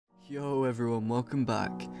Yo everyone, welcome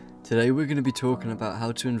back. Today we're going to be talking about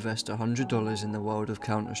how to invest $100 in the world of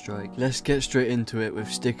Counter-Strike. Let's get straight into it with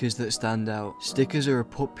stickers that stand out. Stickers are a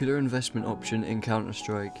popular investment option in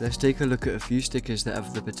Counter-Strike. Let's take a look at a few stickers that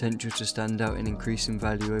have the potential to stand out and increase in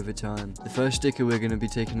value over time. The first sticker we're going to be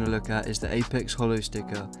taking a look at is the Apex Holo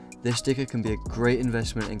sticker. This sticker can be a great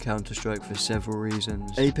investment in Counter-Strike for several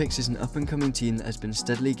reasons. Apex is an up-and-coming team that has been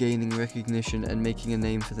steadily gaining recognition and making a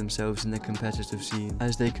name for themselves in the competitive scene.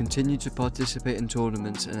 As they continue to participate in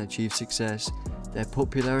tournaments and achieve success, their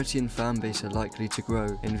popularity and fan base are likely to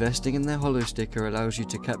grow. Investing in their Holo sticker allows you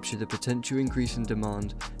to capture the potential increase in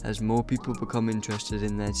demand as more people become interested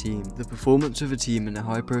in their team. The performance of a team in a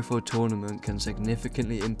high-profile tournament can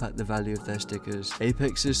significantly impact the value of their stickers.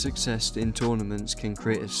 Apex's success in tournaments can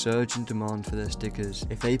create a surge in demand for their stickers.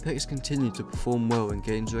 If Apex continue to perform well and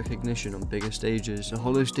gains recognition on bigger stages, the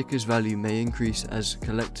Holo sticker's value may increase as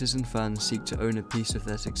collectors and fans seek to own a piece of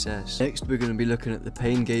their success. Next, we're going to be looking at the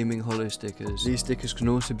Pain Gaming Holo stickers. These stickers can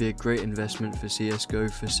also be a great investment for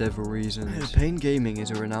CSGO for several reasons. Pain Gaming is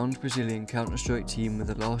a renowned Brazilian Counter-Strike team with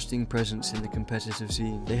a lasting presence in the competitive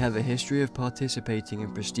scene. They have a history of participating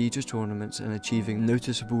in prestigious tournaments and achieving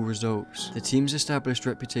noticeable results. The team's established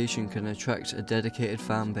reputation can attract a dedicated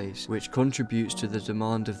fan base, which contributes to the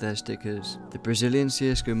demand of their stickers. The Brazilian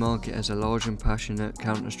CSGO market has a large and passionate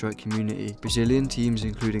Counter-Strike community. Brazilian teams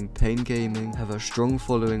including Pain Gaming have a strong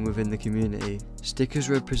following within the community. Stickers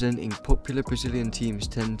representing popular Brazilian teams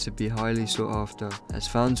tend to be highly sought after, as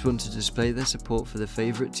fans want to display their support for their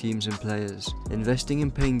favourite teams and players. Investing in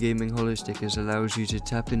Pain Gaming Holo stickers allows you to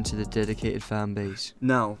tap into the dedicated fan base.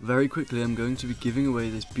 Now, very quickly I'm going to be giving away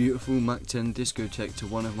this beautiful Mach 10 discotheque to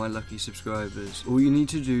one of my lucky subscribers. All you need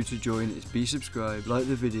to do to join is be subscribed, like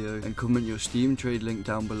the video, and comment your Steam trade link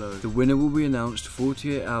down below. The winner will be announced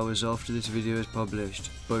 48 hours after this video is published,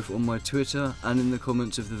 both on my Twitter and in the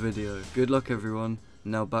comments of the video. Good luck everyone.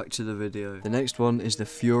 Now back to the video. The next one is the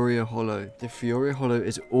Furia Holo. The Furia Holo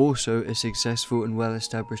is also a successful and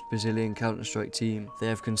well-established Brazilian Counter-Strike team. They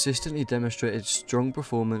have consistently demonstrated strong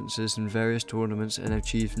performances in various tournaments and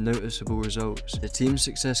achieved noticeable results. The team's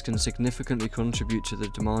success can significantly contribute to the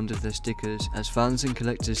demand of their stickers, as fans and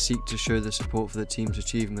collectors seek to show their support for the team's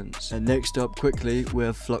achievements. And next up, quickly, we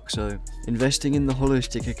have Fluxo. Investing in the Holo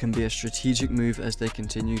sticker can be a strategic move as they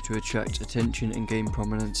continue to attract attention and gain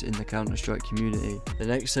prominence in the Counter-Strike community. The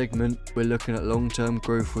next segment, we're looking at long-term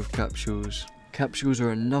growth with capsules. Capsules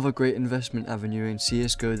are another great investment avenue in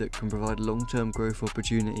CSGO that can provide long-term growth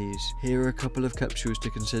opportunities. Here are a couple of capsules to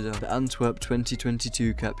consider. The Antwerp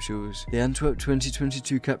 2022 capsules. The Antwerp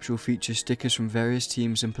 2022 capsule features stickers from various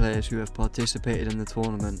teams and players who have participated in the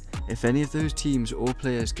tournament. If any of those teams or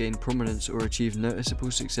players gain prominence or achieve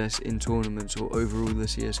noticeable success in tournaments or overall the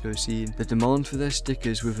CSGO scene, the demand for their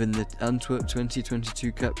stickers within the Antwerp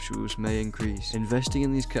 2022 capsules may increase. Investing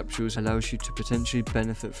in these capsules allows you to potentially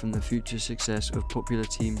benefit from the future success of popular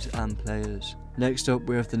teams and players. Next up,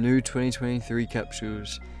 we have the new 2023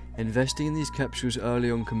 capsules. Investing in these capsules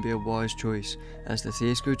early on can be a wise choice. As the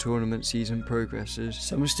CSGO tournament season progresses,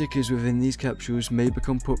 some stickers within these capsules may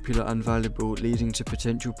become popular and valuable, leading to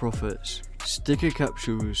potential profits. Sticker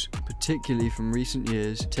capsules, particularly from recent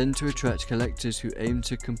years, tend to attract collectors who aim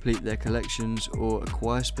to complete their collections or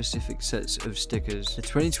acquire specific sets of stickers. The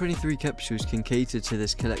 2023 capsules can cater to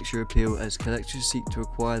this collector appeal as collectors seek to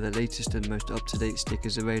acquire the latest and most up-to-date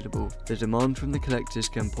stickers available. The demand from the collectors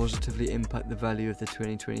can positively impact the value of the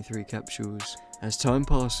 2023 capsules. As time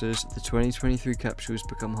passes, the 2023 capsules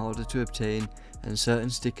become harder to obtain and certain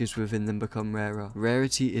stickers within them become rarer.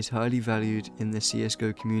 Rarity is highly valued in the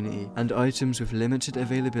CSGO community, and items with limited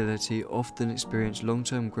availability often experience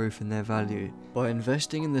long-term growth in their value. By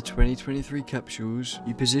investing in the 2023 capsules,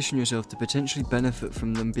 you position yourself to potentially benefit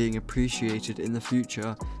from them being appreciated in the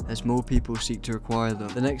future as more people seek to acquire them.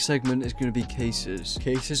 The next segment is going to be cases.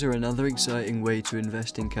 Cases are another exciting way to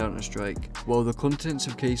invest in Counter-Strike. While the contents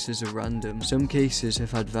of cases are random, some cases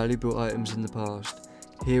have had valuable items in the past.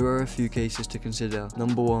 Here are a few cases to consider.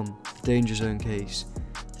 Number 1, the Danger Zone case.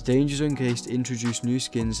 The Danger Zone case introduced new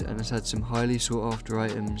skins and has had some highly sought after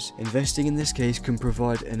items. Investing in this case can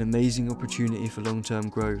provide an amazing opportunity for long-term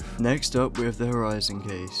growth. Next up, we have the Horizon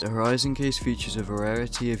case. The Horizon case features a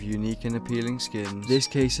variety of unique and appealing skins. This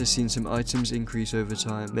case has seen some items increase over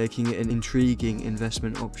time, making it an intriguing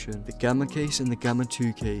investment option. The Gamma case and the Gamma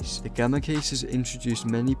 2 case. The Gamma case has introduced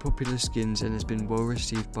many popular skins and has been well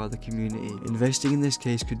received by the community. Investing in this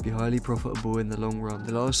case could be highly profitable in the long run.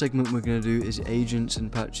 The last segment we're going to do is agents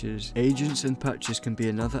and patches. patches. Agents and patches can be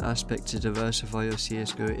another aspect to diversify your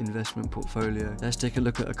CSGO investment portfolio. Let's take a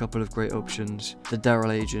look at a couple of great options. The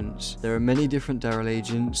Daryl agents. There are many different Daryl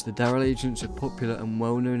agents. The Daryl agents are popular and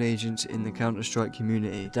well-known agents in the Counter-Strike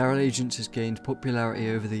community. Daryl agents has gained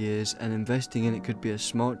popularity over the years, and investing in it could be a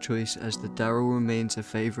smart choice as the Daryl remains a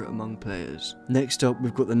favourite among players. Next up,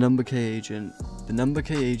 we've got the Number K agent. The Number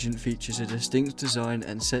K agent features a distinct design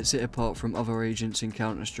and sets it apart from other agents in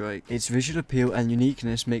Counter-Strike. Its visual appeal and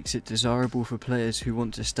uniqueness makes it desirable for players who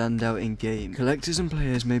want to stand out in game. Collectors and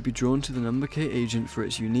players may be drawn to the Number K agent for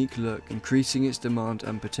its unique look, increasing its demand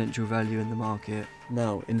and potential value in the market.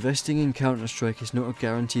 Now, investing in Counter-Strike is not a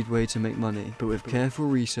guaranteed way to make money, but with careful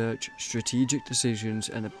research, strategic decisions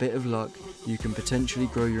and a bit of luck, you can potentially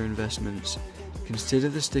grow your investments. Consider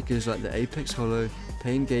the stickers like the Apex Holo,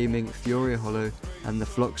 Pain Gaming, Furia Holo and the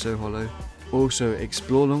Fluxo Holo. Also,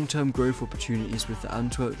 explore long-term growth opportunities with the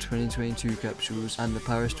Antwerp 2022 capsules and the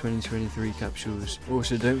Paris 2023 capsules.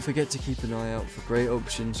 Also, don't forget to keep an eye out for great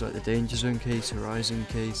options like the Danger Zone case, Horizon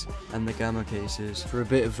case and the Gamma cases. For a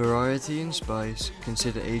bit of variety and spice,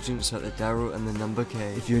 consider agents like the Daryl and the Number K.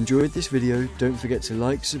 If you enjoyed this video, don't forget to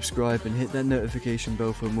like, subscribe and hit that notification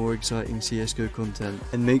bell for more exciting CSGO content.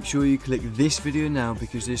 And make sure you click this video now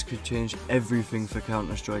because this could change everything for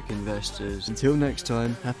Counter-Strike investors. Until next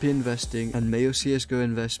time, happy investing and may your CSGO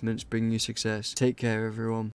investments bring you success. Take care everyone.